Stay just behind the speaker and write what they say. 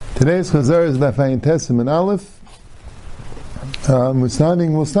Today's Chazar is Daf Ayin Tessim and Aleph. We'll start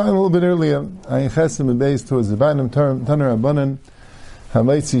a little bit earlier. Ayin Chesem and Beis towards the bottom. Taner Rabbanan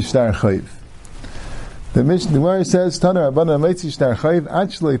Hamaitzi Shtar Chayiv. The Gemara says Taner Rabbanan Hamaitzi Shtar Chayiv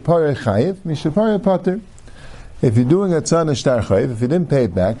Actually Pareh Chayiv Mishapare Pater. If you're doing a tzana Shtar Chayiv, if you didn't pay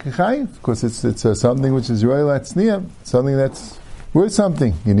it back, Chayiv, because it's something which is Royal Atzniya, something that's worth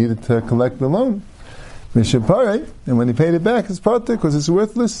something. You needed to collect the loan. Mishapare, and when he paid it back, it's Pater because it's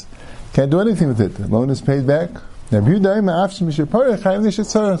worthless. Can't do anything with it. The loan is paid back. Even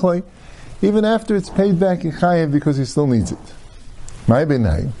after it's paid back in Chayiv because he still needs it. My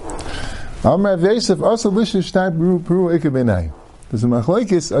benai. Amar Rav Yosef also lishes shtar peru ike benai. There's a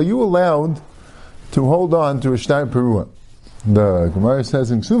machlokes. Are you allowed to hold on to a shtar perua? The Gemara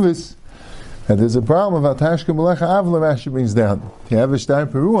says in Ksuvis that there's a problem about tashka melecha avla. Rashi brings down. If you have a shtar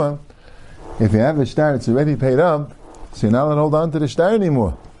perua, if you have a shtar that's already paid up, so you're not allowed to hold on to the shtar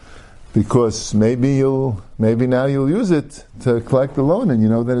anymore. Because maybe now you'll use it to collect the loan and you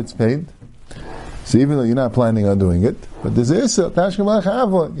know that it's paid. So even though you're not planning on doing it, but there's you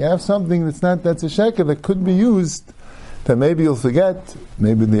have something that's a sheker that could be used, that maybe you'll forget,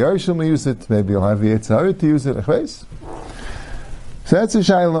 maybe the Arshim will use it, maybe you'll have the Yetzirah to use it. So that's a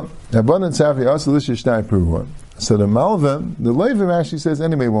shayla. Abundant Safi also lishes shtar peruah. So the Malva, the Levi Rashi says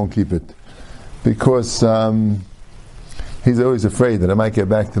anyway won't keep it. Because he's always afraid that I might get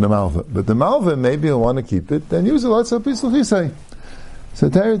back to the Malva. But the Malva, maybe he'll want to keep it, then use it lots of pieces of chisai. So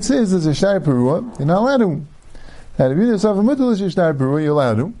Teretz says there's a shtar peruah, you're not allowed to. And if you yourself a mutal shtar peruah, you're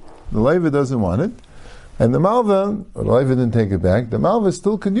allowed to. The Levi doesn't want it. And the Malva, or the Levi didn't take it back, the Malva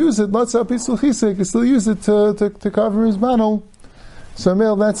still can use it, lots of pieces of chisai, can still use it to cover his banal. So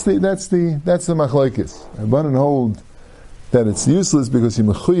Mel, that's the machlokes. Rabbanan hold that it's useless because he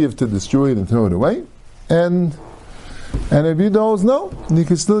mechuyev to destroy it and throw it away. And if you don't know, you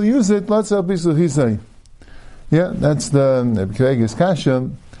can still use it. Lots of people he say. Yeah, that's the Kereges Kasha.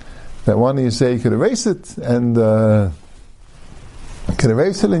 That one you say you could erase it and use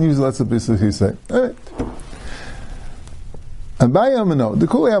lots of people he say. All right. And Bayam no, the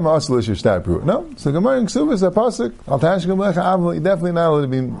Kuliyam also lishes shtar peruah. No, so Gemara in Ksuvas a pasuk. Al tashkem lecha avol. You definitely not allowed to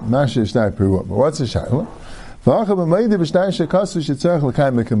be masher shtar peruah. But what's the shayla? V'achav b'meidi b'shtar shekasu shetzarech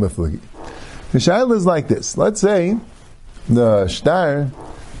l'kaim mekemefligi. The shayla is like this. Let's say the shtar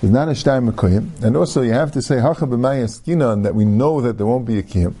is not a shtar mekuyim, and also you have to say hacha b'maya skinan that we know that there won't be a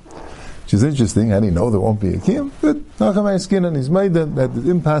kiyum, which is interesting. How do you know there won't be a kiyum? But hacha b'maya skinan is made that it's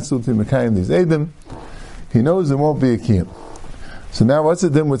impossible to mekayim these edim. He knows there won't be a kiyum. So now what's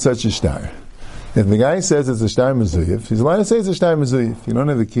the din with such a shtar? If the guy says it's a shtar mezuyif, he's allowed to say it's a shtar mezuyif. You don't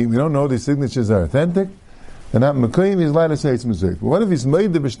have the kiyum, you don't know these signatures are authentic. They're not mekuyim, he's allowed to say it's mezuyif. But what if he's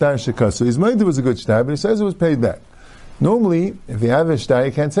made the b'shtar shekasu? He's made it was a good shtar, but he says it was paid back. Normally, if you have a shtar,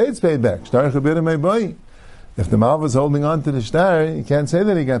 you can't say it's paid back. Shtar chabira may buy. If the malva is holding on to the shtar, you can't say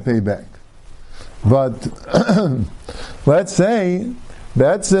that he got paid back. But let's say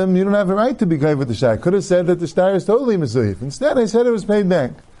that's you don't have a right to be gave with the shtar. Could have said that the shtar is totally mezuyif. Instead, I said it was paid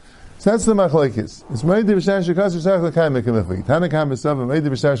back. So that's the machlokes. It's made the b'shtar shekasu tzarich l'kaimei k'meflik. Tanakam b'sava made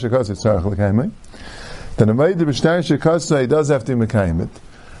the b'shtar shekasu tzarich l'kaimei. Then a made the b'shtar shekasu he does have to mekayim it.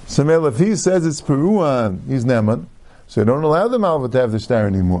 So if he says it's peruah, he's neman. So you don't allow the malva to have the shtar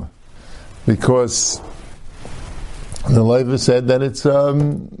anymore, because the Levi said that it's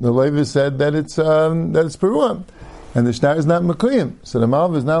peruah, and the shtar is not mekuyim. So the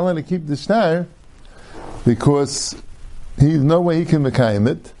malva is not allowed to keep the shtar because there's no way he can mekayim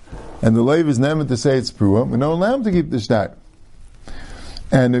it, and the Levi is never to say it's peruah. We don't allow him to keep the shtar.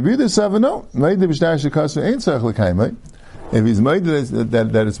 And if you decide no, made the b'shtar shekasu ain't tzarich l'kaimei. If he's made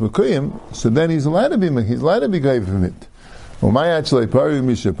that it's mekuyim, so then he's allowed to be gave from it. So what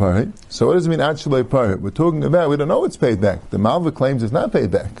does it mean actually pari? We're talking about, we don't know it's paid back. The malva claims it's not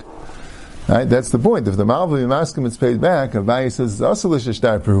paid back. Right? That's the point. If the malva yimaskim it's paid back, Abaye says it's also lishes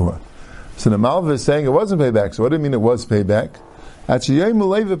shtar peruah. So the malva is saying it wasn't paid back. So what do you mean it was paid back? What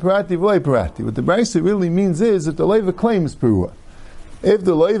the Brisa really means is if the Levi claims peruah. If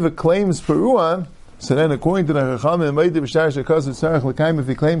the Levi claims peruah, so then, according to the Chachamim, if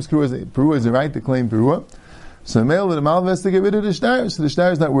he claims peruah is the right to claim peruah, so the malva has to get rid of the shtar. So the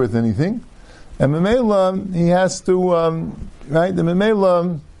shtar is not worth anything, and Memela he has to right. The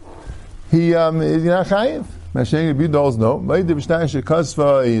Memela he is not chayiv. Mashayim B'Yudol's no. Made the b'shtar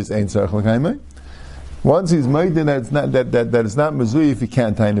shekasva is ein tzarich l'kaimei. Once he's made that it's not that it's not mezuyif, he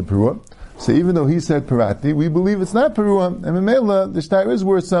can't tie the peruah. So even though he said parati, we believe it's not peruah, and Memela the shtar is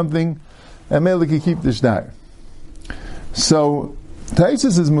worth something. And Melech can keep the shtar. So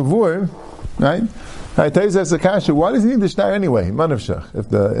Taisus is mavur, right? Right, Taiz asks the kasha, why does he need the shtar anyway? Manavshach. If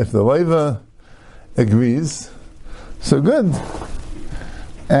the leva agrees, so good.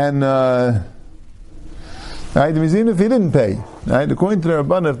 And right, even if he didn't pay, right? According to the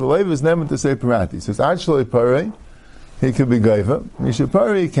Rabbanah, if the leva is never to say parati, he says actually pare, he could be gaiva.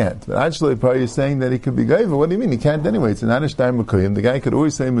 Mishapari he can't. But actually pare is saying that he could be gaiva. What do you mean? He can't anyway. It's an anishtar mukayim. The guy could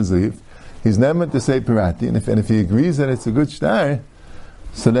always say maziv. He's never to say parati, and if he agrees that it's a good shtar,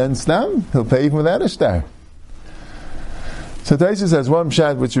 so then stam, he'll pay even without a shtar. So Taisus has one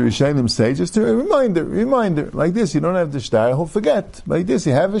pshat which the Rishonim say, just a reminder, like this, you don't have the shtar, he'll forget. Like this,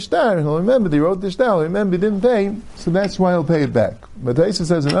 you have a shtar, he'll remember that he wrote the shtar, he'll remember he didn't pay, so that's why he'll pay it back. But Taisus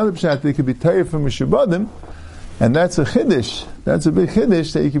has another pshat that he could be tired from Mishubadim, and that's a chiddush. That's a big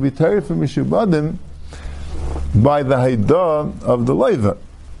chiddush that you could be tired from Mishubadim by the haidah of the leva.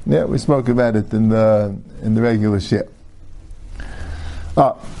 Yeah, we spoke about it in the regular shir.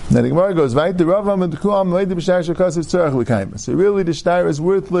 Then the Gemara goes, so really the shtar is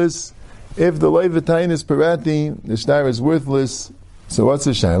worthless. If the levatain is parati, the shtar is worthless. So what's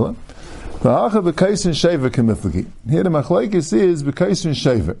the shaila? Here the machlekes is b'kaisin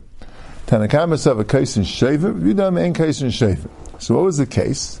shaver. Tanakama said a kaisin shaver, Yudam and kaisin shaver. So what was the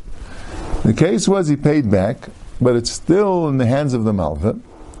case? The case was he paid back, but it's still in the hands of the malva.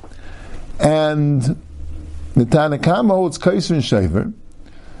 And the Tanakama holds kaisin shaver.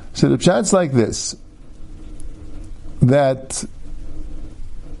 So the pshat's like this, that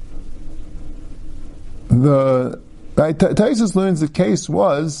Taisus learns the case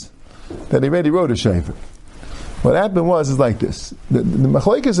was that he already wrote a shaver. What happened is like this. The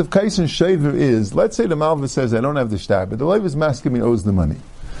machlekes of kais and shaver is, let's say the malva says, I don't have the shtar, but the leva's masking me owes the money.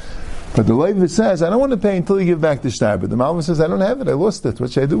 But the leva says, I don't want to pay until you give back the shtar, but the malva says, I don't have it, I lost it,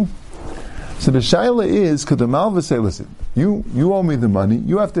 what should I do? So the shaila is, could the malva say, listen, you owe me the money,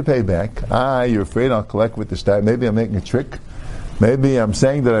 you have to pay back. You're afraid I'll collect with the shtar, maybe I'm making a trick, maybe I'm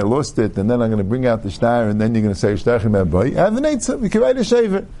saying that I lost it, and then I'm going to bring out the shtar, and then you're going to say, shtachim abai. I have an eitzah, you can write a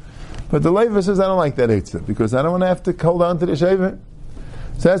shaver. But the leva says, I don't like that eitzah, because I don't want to have to hold on to the shaver.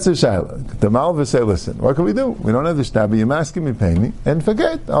 So that's the shaila. The malva say, listen, what can we do? We don't have the shtar, but you're asking me, pay me, and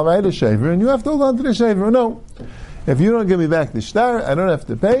forget, I'll write a shaver, and you have to hold on to the shaver. No. If you don't give me back the shtar, I don't have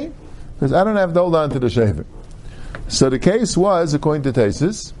to pay, because I don't have to hold on to the shaver. So the case was, according to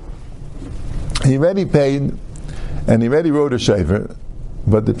Taisus, he already paid, and he already wrote a shaver,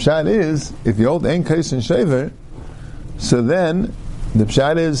 but the pshat is, if you hold ein case and shaver, so then, the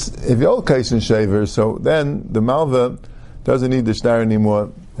pshat is, if you hold case and shaver, so then the malva doesn't need the shtar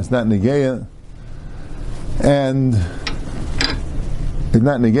anymore, it's not negeya, and it's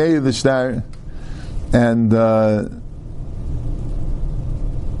not negeya the shtar, and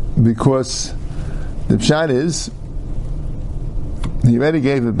because the pshat is, he already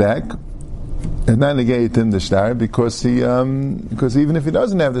gave it back. It's not negated him the shtar because even if he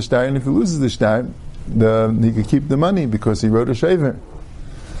doesn't have the shtar and if he loses the shtar, he could keep the money because he wrote a shaver.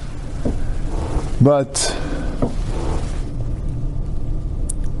 But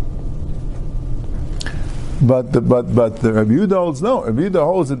the Rabbi Yehuda holds no. Rabbi Yehuda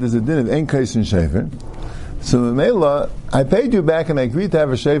holds that there's a din of ein kais and shaver. So the Mela, I paid you back and I agreed to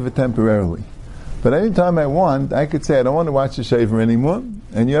have a shaver temporarily. But anytime I want, I could say, I don't want to watch the shaver anymore,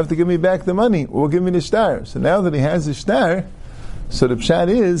 and you have to give me back the money, or give me the shtar. So now that he has the shtar, so the pshat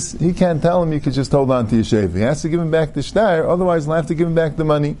is, he can't tell him you could just hold on to your shaver. He has to give him back the shtar, otherwise he'll have to give him back the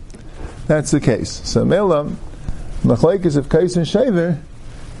money. That's the case. So Mela, machlekes of kais and shaver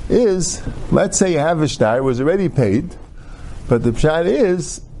is, let's say you have a shtar, it was already paid, but the pshat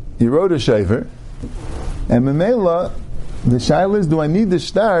is, you wrote a shaver, and Mela, the shaila is, do I need the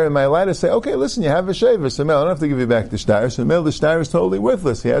shtar? Am I allowed to say, okay, listen, you have a shaver, so Mel, I don't have to give you back the shtar. So Mel, the shtar is totally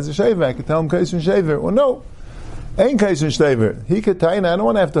worthless. He has a shaver. I can tell him kais and shaver. Or no, ain't kais and shaver. He could tell you, I don't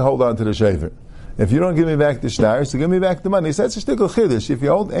want to have to hold on to the shaver. If you don't give me back the shtar, so give me back the money. So that's a shtickle chiddush. If you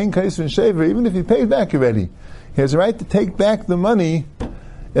hold ain't kais and shaver, even if he paid back already, he has a right to take back the money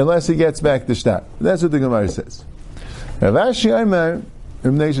unless he gets back the shtar. That's what the Gemara says. Rav Ashi Aimer,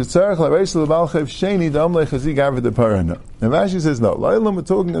 and Rashi says no. La'ilam we're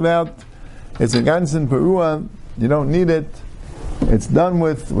talking about, it's a ganzen perua, you don't need it, it's done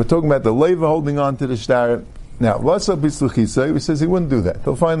with, we're talking about the leva holding on to the shtar. Now, Latzal B'Sluchisa, he says he wouldn't do that.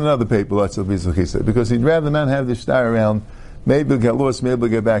 He'll find another paper, Latzal B'Sluchisa, because he'd rather not have the shtar around, maybe he'll get lost, maybe he'll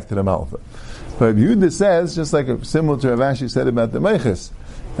get back to the malva. But Rabbi Yehuda says, just like similar to Rav Ashi said about the Meiches,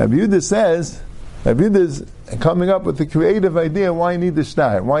 Rabbi Yehuda says, Rabbi Yehuda is coming up with the creative idea why you need the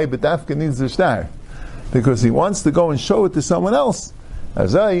shtar, why B'dafka needs the shtar. Because he wants to go and show it to someone else.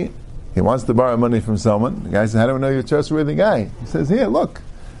 He wants to borrow money from someone. The guy says, how do I know you're a trustworthy guy? He says, here, look,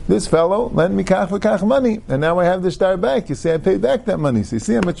 this fellow lent me kach v'kach money, and now I have the shtar back. You say I paid back that money. So you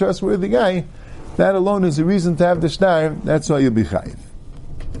see I'm a trustworthy guy. That alone is a reason to have the shtar. That's why you'll be chayiv.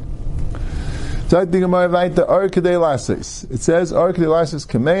 It says ar kedei lasis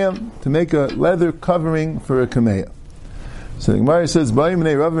kameya, to make a leather covering for a kameya. So the Gemara says,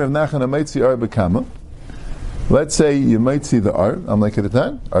 let's say you might see the ar, I'm like at a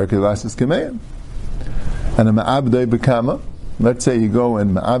time, ar kedei lasis kameya, and a ma'abdei bekama. Let's say you go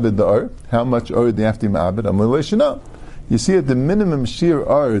and ma'abed the ar. How much ar do you have to ma'abed? I'm like, you see at the minimum sheer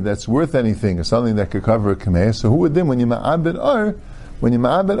ar that's worth anything, or something that could cover a kameya. So who would then, when you ma'abed ar,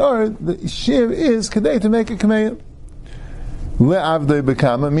 the sheer is kadei to make a kameya. Le'avdei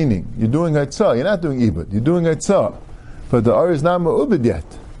bekama, meaning you're doing haitzah, you're not doing ibud, you're doing haitzah, but the ar is not ma'ubed yet.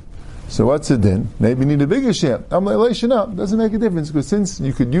 So what's the din? Maybe you need a bigger shear. Doesn't make a difference, because since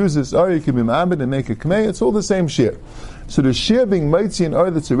you could use this ar, you could be ma'abed and make a kameya, it's all the same shear. So the shear being maitzi and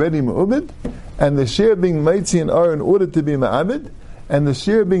ar that's already ma'ubed, and the shear being maitzi and ar in order to be ma'abed, and the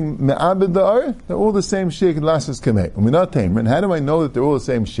shear being ma'abed the ar, they're all the same shear, lasses kamei. And we're not tamer. And how do I know that they're all the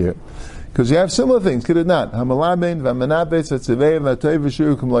same shear? Because you have similar things, could it not?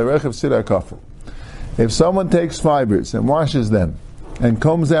 If someone takes fibers and washes them, and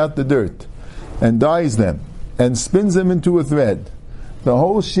combs out the dirt, and dyes them, and spins them into a thread, the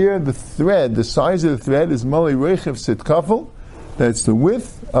whole shear of the thread, the size of the thread, is mali rechev sit kafel. That's the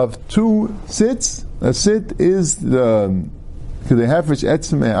width of 2 sits. A sit is the hafresh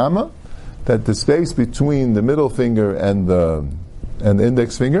etzem e'ama, that the space between the middle finger and the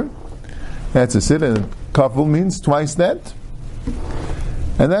index finger. That's a sit, and kafel means twice that.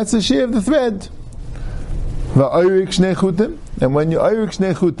 And that's the shear of the thread. Va'ayrik shnei chutim. And when you ayrik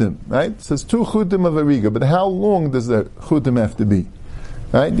shnei chutim, right? It says 2 chutim of a riga, but how long does the chutim have to be?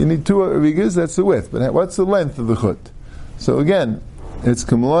 Right? You need 2 rigas, that's the width. But what's the length of the chut? So again, it's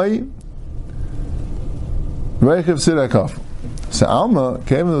kamloi reichev sirakaf. So alma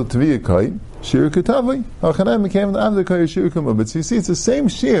came to tviyakoi shir katavli. Hachanayim came to avdakoi shir kamah. But so you see, it's the same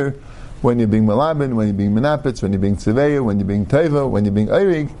shear when you're being malabin, when you're being menapitz, when you're being tzeveya, when you're being teva, when you're being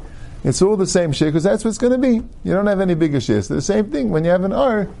ayrig. It's all the same shear, because that's what it's going to be. You don't have any bigger shears. So the same thing when you have an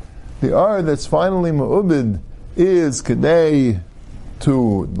ar. The ar that's finally ma'ubid is kadei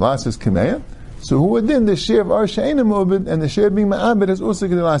to lasses kameya. So who would then the shear of ar she'ena ma'ubid, and the shear being ma'abid is also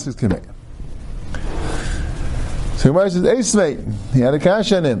kadei lasses kameya. So Gemara says, Eisvei, he had a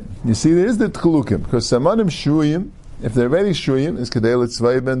kasha on him. You see, there is the tchulukim, because samanim shuyim, if they're already shuyim, is kadei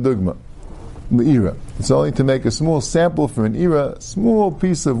l'tzvay ben dugma. The ira. It's only to make a small sample for an ira, small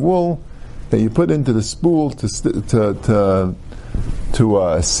piece of wool that you put into the spool to seal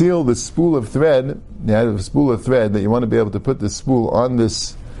the spool of thread. You have a spool of thread that you want to be able to put the spool on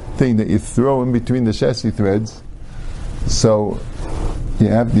this thing that you throw in between the chassis threads. So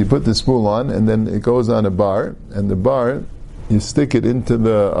you put the spool on, and then it goes on a bar, and the bar you stick it into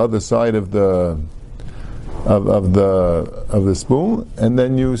the other side of the spool, and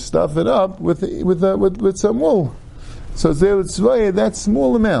then you stuff it up with some wool. So it's there with that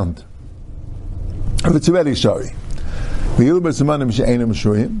small amount. If it's already shari. But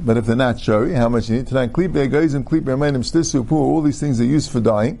if they're not shari, how much you need? All these things are used for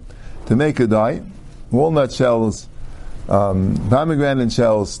dyeing, to make a dye. Walnut shells, pomegranate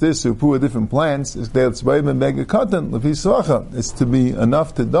shells, stisu, different plants. It's to be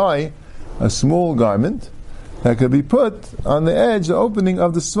enough to dye a small garment that could be put on the edge, the opening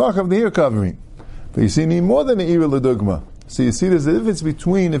of the svach of the hair covering. But you see, you need more than an ira ledugma. So you see, there's a difference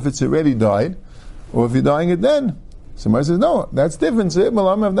between if it's already dyed, or if you're dyeing it then. Somebody says, no, that's different. That's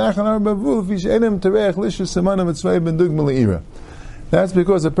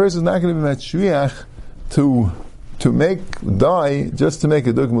because a person is not going to be matshriach to make dye just to make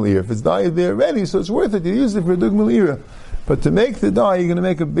a dugmal ira. If it's dyed there already, so it's worth it. You use it for a dugmal ira. But to make the dye, you're going to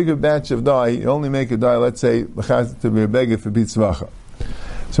make a bigger batch of dye. You only make a dye, let's say, to be a beggar for pitzvacha.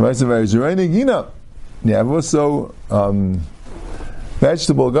 So I say, gina. You have also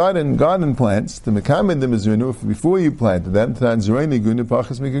vegetable garden plants. The mekamen them is before you planted them. Zerayni guna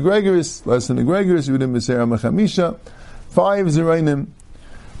pachas make a gregoris, less than a gregoris. You would misera machamisha, 5 zeraynim.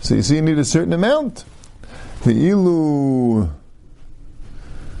 So you see, you need a certain amount. The ilu.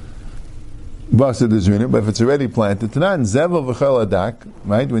 But if it's already planted, right?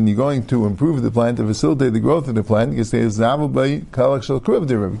 When you're going to improve the plant, to facilitate the growth of the plant, you say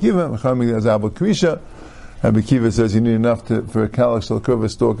Rabbi Kiva says you need enough for a kalach shel kruv, a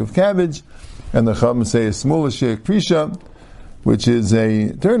stalk of cabbage, and the Chacham say a smaller share krisha, which is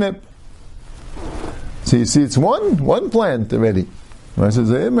a turnip. So you see, it's one plant already. It says,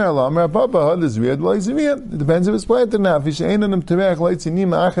 it depends if it's planted or not.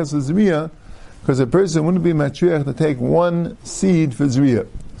 Because a person wouldn't be matriach to take one seed for zriyah.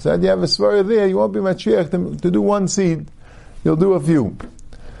 So you have a svara there, you won't be matriach to do one seed. You'll do a few.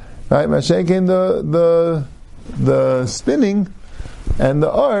 Right? Mashakin the spinning and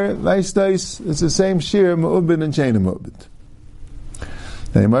the ar, nice, it's the same shear, ma'ubid and chain ma'ubid.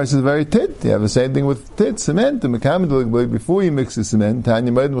 The Gemara says very tit. You have the same thing with tit, cement. Before you mix the cement, so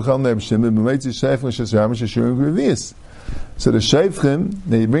the sheifchim,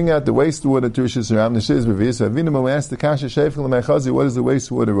 they bring out the wastewater to Rishis Haram, the shiz revius. So Avinu asked the kasha sheifchim l'mechazi, what is the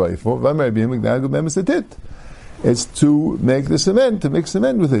wastewater right for? It's to make the cement, to mix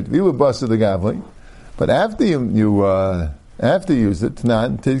cement with it. But after you use it,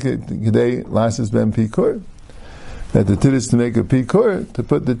 that the tit is to make a pikur, to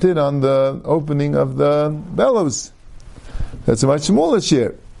put the tit on the opening of the bellows. That's a much smaller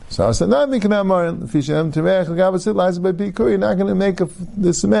shear. So you're not going to make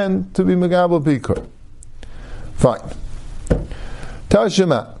the cement to be megabel pikur. Fine.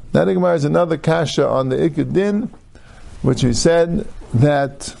 Tashema. Now the Gemara is another kasha on the Ikad Din, which we said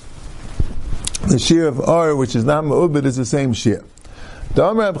that the shear of ar, which is not ma'ubid, is the same shear.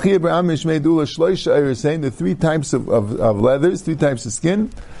 The three types of leathers, three types of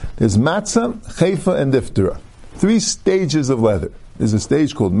skin. There's matzah, chayfa, and diftera. 3 stages of leather. There's a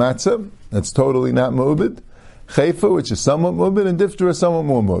stage called matzah, that's totally not mu'ubid. Chayfa, which is somewhat mu'ubid, and diftera, somewhat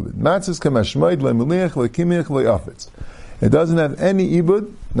more mu'ubid. Matzah is kamashmaid, le'meliach, le'kimiach, le'afetz. It doesn't have any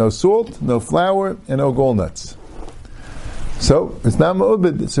ibud, no salt, no flour, and no gallnuts. So, it's not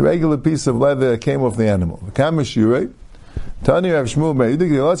mu'ubid, it's a regular piece of leather that came off the animal.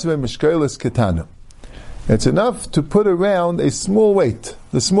 It's enough to put around a small weight,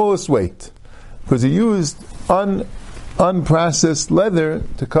 the smallest weight, because he used unprocessed leather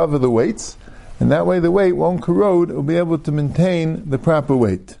to cover the weights, and that way the weight won't corrode, it will be able to maintain the proper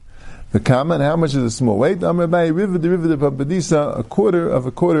weight. The comment, how much is a small weight? A quarter of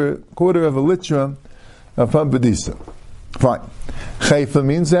a litra of pampadisa. Fine. Chayfa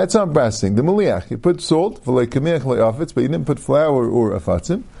means that's unprocessing. The maliach, you put salt, but you didn't put flour or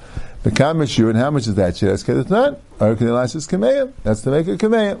afatzim. The kamashur, and how much is that? That's kedatnan. That's to make a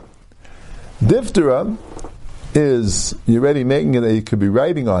kameya. Diftera is, you're already making it that you could be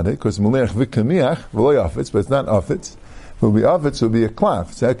writing on it, because maliach v'kamiach, v'loy afetz, but it's not afetz. If it will be afetz, it will be a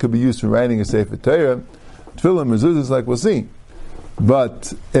klaf. So that could be used for writing a sefer Torah. Tefillah, mezuzahs, like we'll see.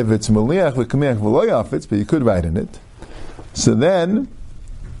 But if it's maliach v'kamiach, v'loy afetz, but you could write in it, so then,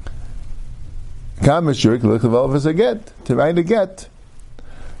 kamashur look as a get, to write a get.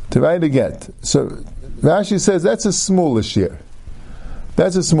 So Rashi says that's a smaller share.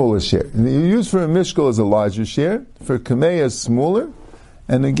 That's a smaller share. And you use for a mishkal as a larger share, for kameya is smaller,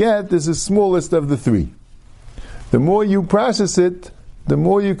 and the get is the smallest of the 3. The more you process it, the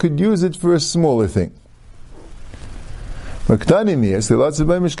more you could use it for a smaller thing.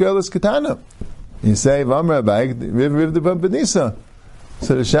 You say, Vamra Bag, Riv the Pampadisa.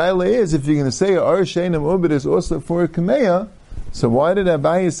 So the shaila is, if you're going to say Ar Sheinam Ubid is also for a Kameya, so why did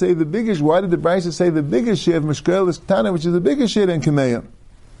Abaye say the biggest, why did the Brisa say the biggest share of Mishkaelis Ketana, which is the biggest share than Kameya?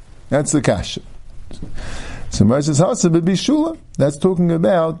 That's the kasha. So Mar says, Hasa B'Bishula. That's talking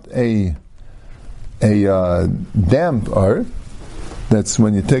about a damp Ar. That's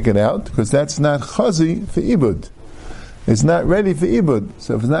when you take it out, because that's not Chazi for Ibud. It's not ready for ibud.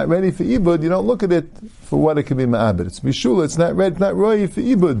 So if it's not ready for ibud, you don't look at it for what it could be ma'abed. It's bishula, it's not ready, it's not roy for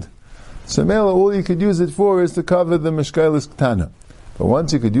ibud. So mela, all you could use it for is to cover the mishkailis ktana. But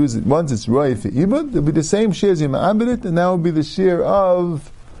once you could use it, once it's roy for ibud, it'll be the same share as you ma'abed it, and that will be the share of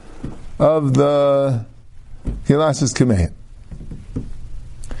the kilasis kamein.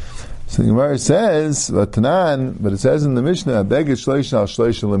 So the Gemara says, but it says in the Mishnah, beged shloisha al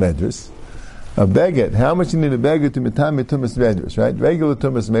shloisha lemedris. A beget, how much you need a beget to mitami tumas medrus, right? Regular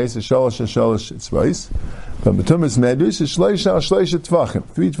tumas meis is shalosh tzvais, but tumas medrus is shloisha al shloisha tvachim,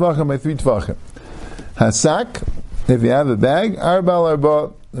 3 tvachim by 3 tvachim. Hasak, if you have a bag, arba al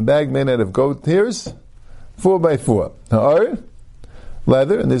arba, a bag made out of goat hairs, 4 by 4. Ar,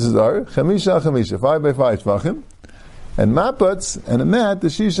 leather, and this is ar, chamisha al chamisha, 5 by 5 tvachim, and mapats, and a mat, the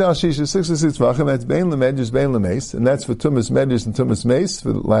shisha al shisha, 6 to 6 tvachim, that's bein lemedrus, bein lemeis, and that's for tumas medrus and tumas meis,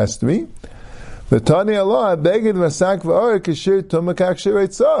 for the last 3. The Tani Allah, beged vasak v'ar kashir tumah kak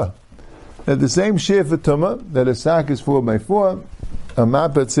shireitzah. That the same shir for tumah, that a sack is 4 by 4, a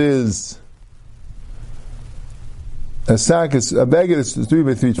mapatz is, a beged is 3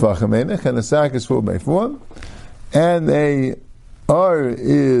 by 3 tvachim einich, and a sack is 4 by 4, and a ar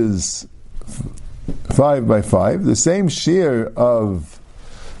is 5 by 5. The same shear of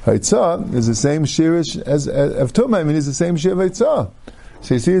Haitzah is the same shear as of Tumah. I mean, it's the same shear of Haitzah.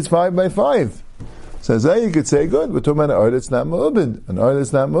 So you see, it's 5 by 5. So then you could say, good, we're talking about an Ar that's not Mu'ubid. An Ar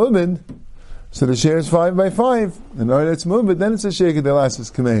that's not Mu'ubid, so the share is 5 by 5. An Ar that's Mu'ubid, then it's a Sheikh Delas's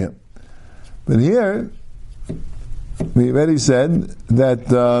Kameya. But here, we already said that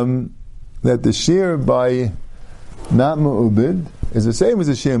that the shear by not Mu'ubid is the same as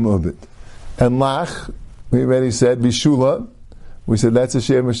the shear Mu'ubid. And Lach, we already said, Bishula, we said that's a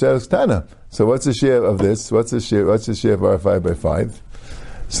shear of Mishteres Tana. So what's the shear of this? What's the shear of R 5 by 5?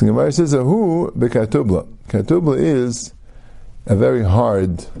 So the Gemara says, "Ahu bekatubla." Katubla is a very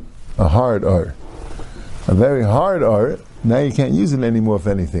hard R. A very hard R. Now you can't use it anymore for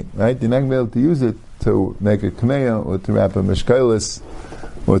anything, right? You're not going to be able to use it to make a kmeya or to wrap a meshkailis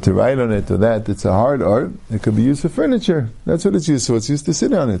or to write on it or that. It's a hard R. It could be used for furniture. That's what it's used for. It's used to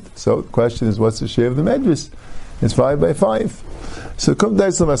sit on it. So the question is, what's the share of the medrash? It's 5 by 5. So kum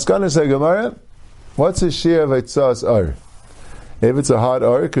dais l'maskanas ha-Gemara. What's the share of Eitzah's R? If it's a hard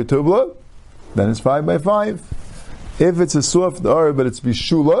R, ketubla, then it's 5 by 5. If it's a soft R, but it's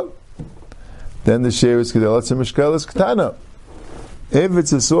bishula, then the share is kedelatz mishkalas ketana. If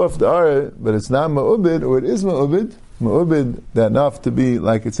it's a soft R, but it's not ma'ubid, or it is ma'ubid that enough to be,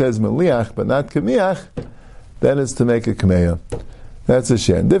 like it says, maliach, but not kamiach, then it's to make a kameya. That's a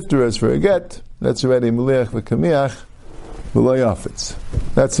share. Difter is for a get, that's already maliach v'kamiach, v'lo yafetz.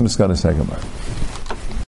 That's the Maskanas HaGemara.